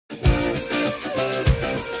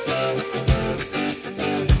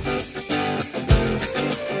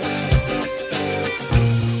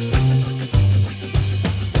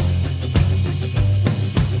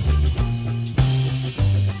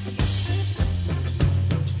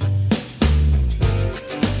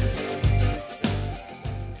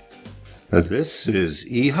This is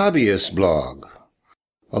eHobbyist blog,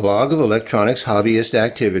 a log of electronics hobbyist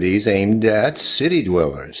activities aimed at city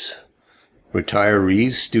dwellers,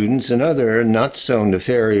 retirees, students, and other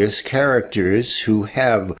not-so-nefarious characters who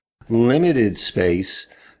have limited space,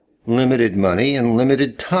 limited money, and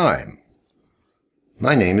limited time.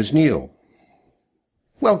 My name is Neil.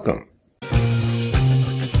 Welcome.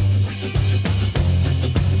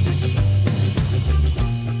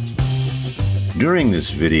 During this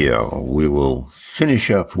video, we will finish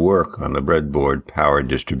up work on the breadboard power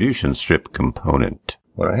distribution strip component.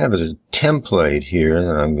 What I have is a template here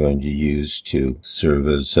that I'm going to use to serve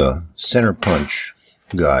as a center punch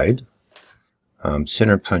guide. I'm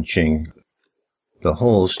center punching the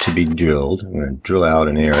holes to be drilled. I'm going to drill out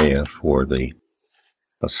an area for a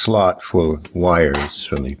slot for wires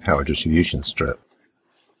from the power distribution strip.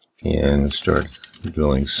 And start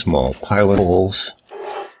drilling small pilot holes.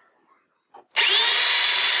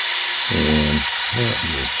 And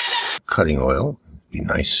cutting oil. Be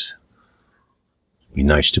nice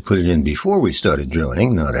to put it in before we started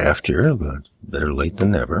drilling, not after, but better late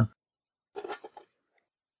than never.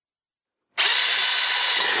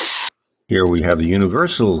 Here we have a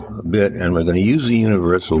universal bit, and we're going to use the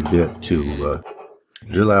universal bit to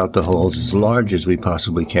drill out the holes as large as we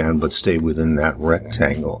possibly can, but stay within that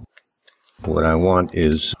rectangle. What I want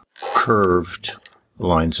is curved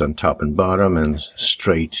lines on top and bottom and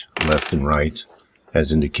straight left and right,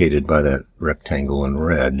 as indicated by that rectangle in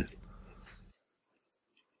red.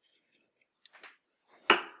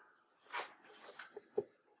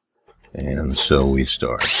 And so we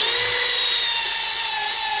start.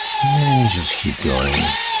 And just keep going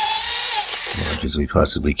as much as we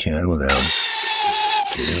possibly can without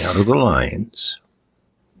getting out of the lines.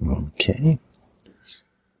 Okay.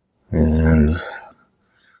 And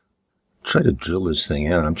try to drill this thing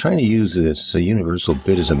out. I'm trying to use this universal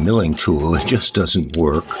bit as a milling tool. It just doesn't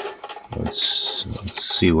work. Let's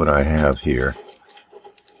see what I have here.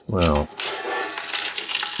 Well,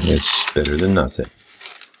 it's better than nothing.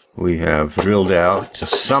 We have drilled out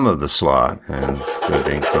some of the slot, and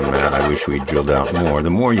judging from that, I wish we'd drilled out more. The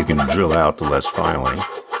more you can drill out, the less filing.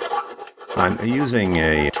 I'm using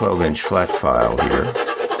a 12-inch flat file here,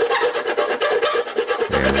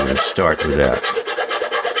 and I'm going to start with that.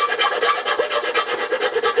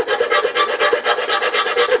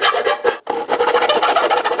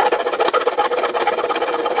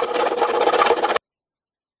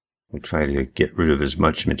 We'll try to get rid of as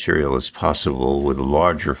much material as possible with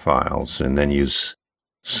larger files and then use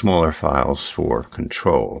smaller files for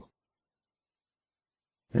control.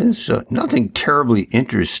 There's nothing terribly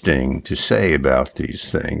interesting to say about these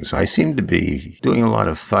things. I seem to be doing a lot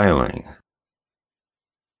of filing.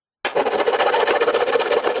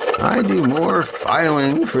 I do more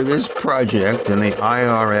filing for this project than the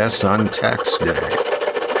IRS on tax day.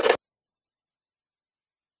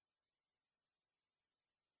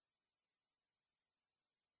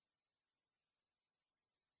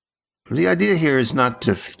 The idea here is not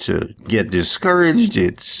to get discouraged.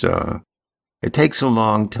 It takes a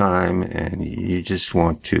long time, and you just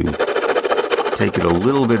want to take it a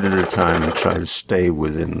little bit at a time and try to stay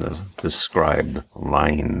within the described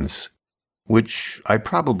lines, which I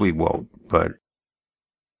probably won't, but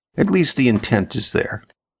at least the intent is there.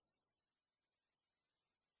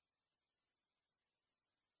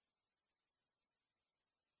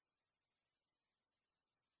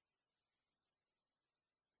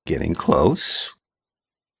 Getting close.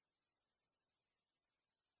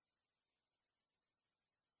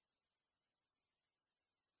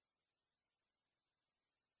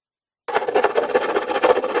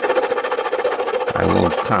 I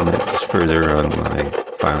won't comment further on my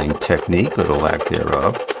filing technique or the lack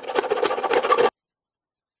thereof.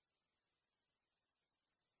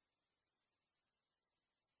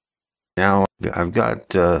 Now I've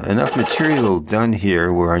got enough material done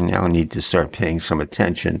here where I now need to start paying some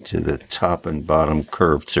attention to the top and bottom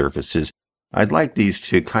curved surfaces. I'd like these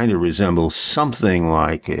to kind of resemble something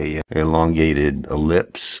like a elongated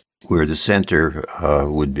ellipse, where the center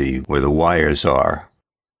would be where the wires are.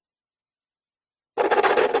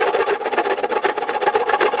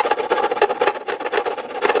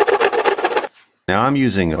 Now I'm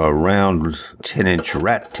using a round 10-inch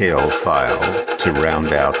rat tail file to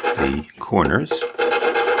round out the corners.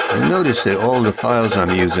 And notice that all the files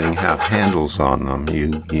I'm using have handles on them. You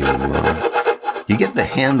get the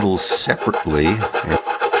handles separately.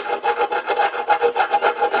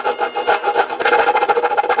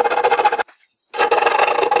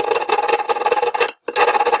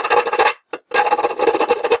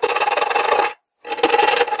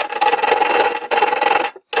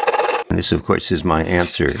 And this, of course, is my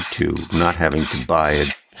answer to not having to buy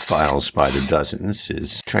files by the dozens,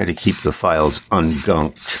 is try to keep the files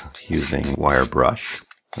ungunked using wire brush.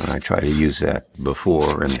 And I try to use that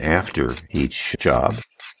before and after each job,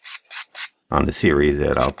 on the theory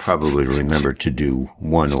that I'll probably remember to do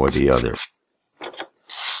one or the other.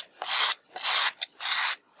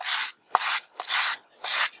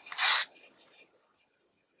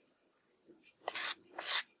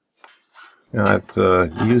 Now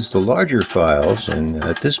I've used the larger files, and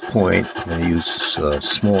at this point I use a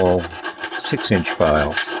small 6-inch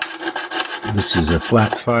file. This is a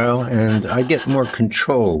flat file, and I get more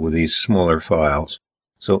control with these smaller files.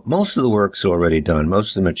 So most of the work's already done.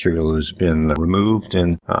 Most of the material has been removed,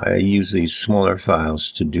 and I use these smaller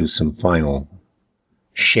files to do some final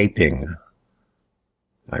shaping.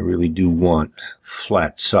 I really do want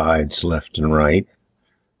flat sides left and right,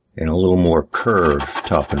 and a little more curve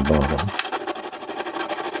top and bottom.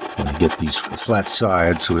 I get these flat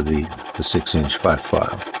sides with the 6-inch flat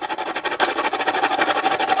file.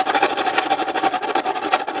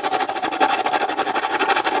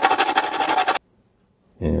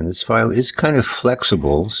 And this file is kind of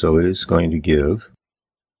flexible, so it is going to give.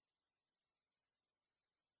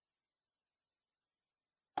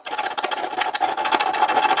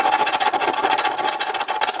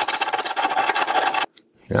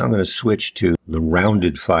 Now I'm going to switch to the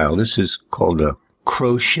rounded file. This is called a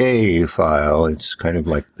crochet file. It's kind of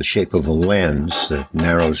like the shape of a lens that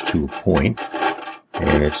narrows to a point,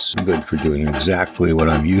 and it's good for doing exactly what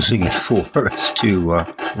I'm using it for, is to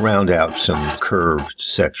round out some curved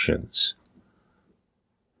sections.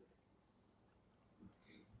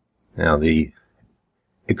 Now the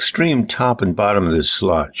extreme top and bottom of this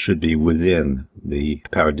slot should be within the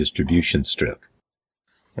power distribution strip.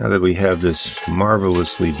 Now that we have this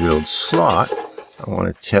marvelously drilled slot, I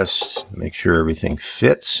want to test, make sure everything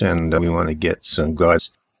fits, and we want to get some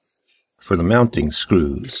guides for the mounting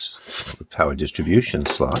screws, the power distribution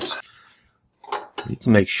slots. You need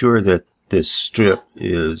to make sure that this strip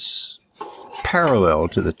is parallel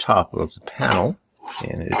to the top of the panel,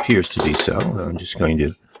 and it appears to be so. I'm just going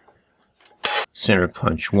to center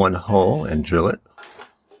punch one hole and drill it.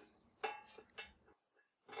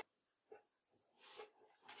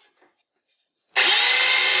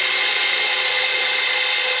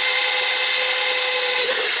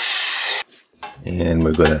 And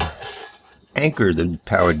we're going to anchor the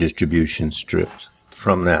power distribution strip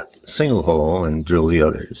from that single hole and drill the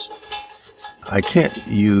others. I can't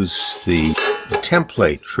use the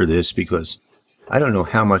template for this because I don't know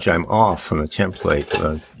how much I'm off from the template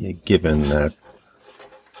given that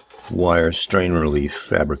wire strain relief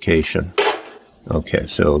fabrication. Okay,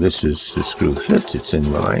 so this is the screw fits, it's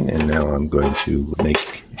in line, and now I'm going to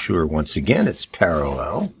make sure once again it's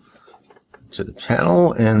parallel to the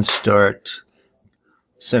panel and start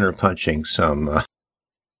center punching some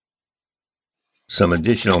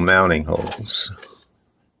additional mounting holes,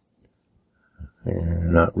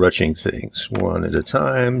 and not rushing things, one at a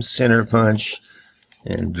time. Center punch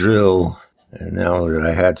and drill, and now that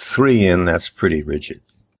I had 3 in, that's pretty rigid,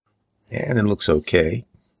 and it looks okay.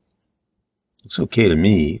 Looks okay to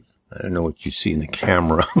me. I don't know what you see in the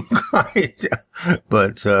camera,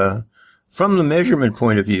 but from the measurement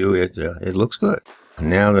point of view, it looks good.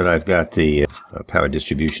 Now that I've got the power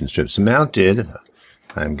distribution strips mounted,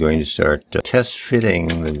 I'm going to start test fitting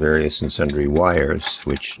the various and sundry wires,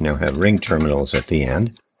 which now have ring terminals at the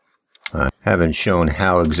end. I haven't shown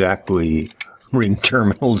how exactly ring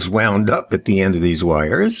terminals wound up at the end of these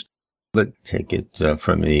wires, but take it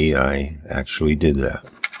from me, I actually did that.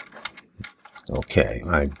 Okay,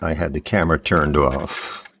 I had the camera turned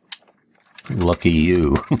off. Lucky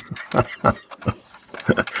you.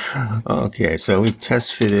 Okay, so we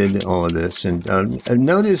test fitted all of this, and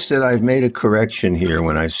notice that I've made a correction here.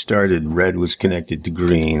 When I started, red was connected to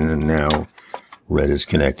green, and now red is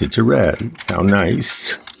connected to red. How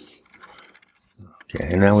nice. Okay,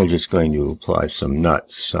 and now we're just going to apply some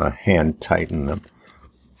nuts, hand tighten them.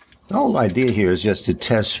 The whole idea here is just to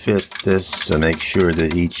test fit this and make sure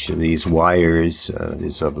that each of these wires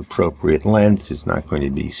is of appropriate length, it's not going to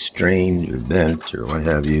be strained or bent or what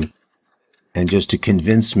have you. And just to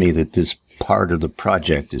convince me that this part of the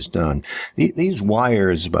project is done. These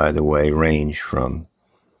wires, by the way, range from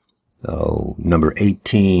number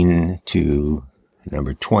 18 to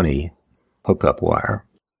number 20 hookup wire.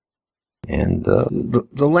 And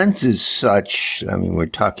the length is such, I mean, we're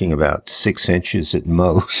talking about 6 inches at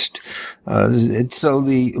most. So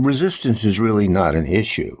the resistance is really not an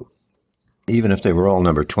issue. Even if they were all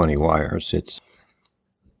number 20 wires,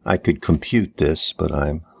 I could compute this, but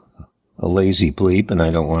I'm a lazy bleep, and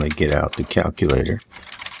I don't want to get out the calculator.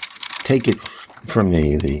 take it from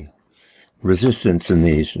me, the resistance in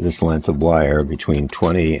this length of wire between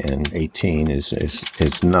 20 and 18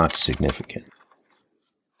 is not significant.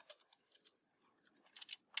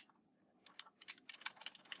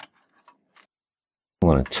 I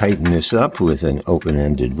want to tighten this up with an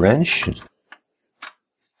open-ended wrench.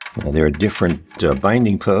 Now, there are different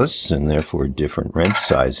binding posts and therefore different wrench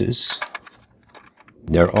sizes.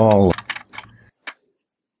 They're all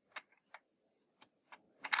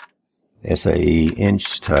SIE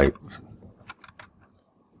inch type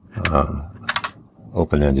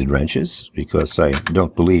open-ended wrenches, because I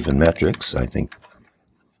don't believe in metrics. I think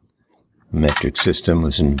the metric system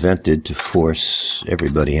was invented to force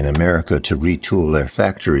everybody in America to retool their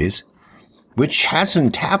factories, which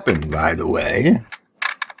hasn't happened, by the way.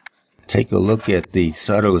 Take a look at the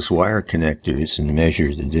Sawdust wire connectors and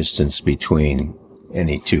measure the distance between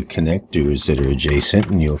any two connectors that are adjacent,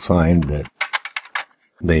 and you'll find that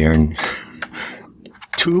they are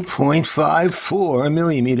 2.54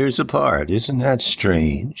 millimeters apart. Isn't that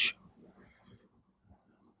strange?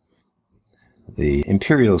 The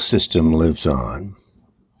imperial system lives on.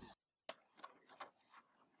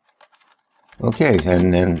 Okay,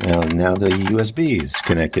 and then now the USB is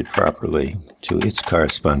connected properly to its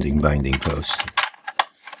corresponding binding post.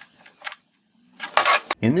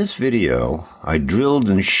 In this video, I drilled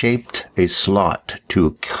and shaped a slot to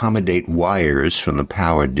accommodate wires from the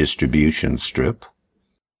power distribution strip,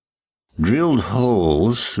 drilled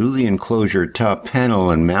holes through the enclosure top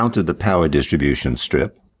panel and mounted the power distribution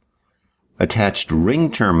strip, attached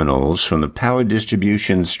ring terminals from the power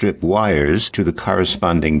distribution strip wires to the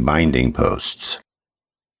corresponding binding posts.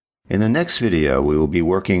 In the next video, we will be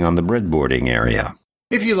working on the breadboarding area.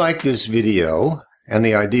 If you like this video and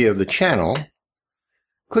the idea of the channel,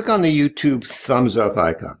 click on the YouTube thumbs up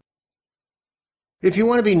icon. If you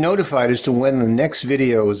want to be notified as to when the next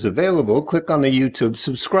video is available, click on the YouTube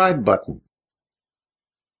subscribe button.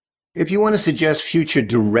 If you want to suggest future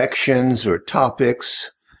directions or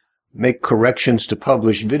topics, make corrections to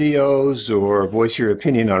published videos, or voice your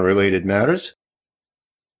opinion on related matters,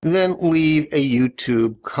 then leave a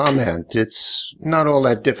YouTube comment. It's not all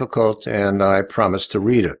that difficult, and I promise to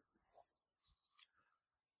read it.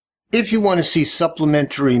 If you want to see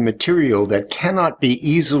supplementary material that cannot be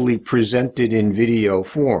easily presented in video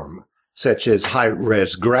form, such as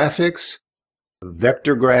high-res graphics,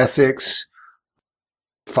 vector graphics,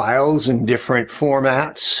 files in different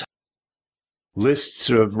formats, lists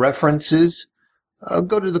of references,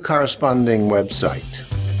 go to the corresponding website.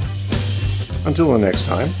 Until the next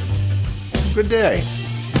time, good day.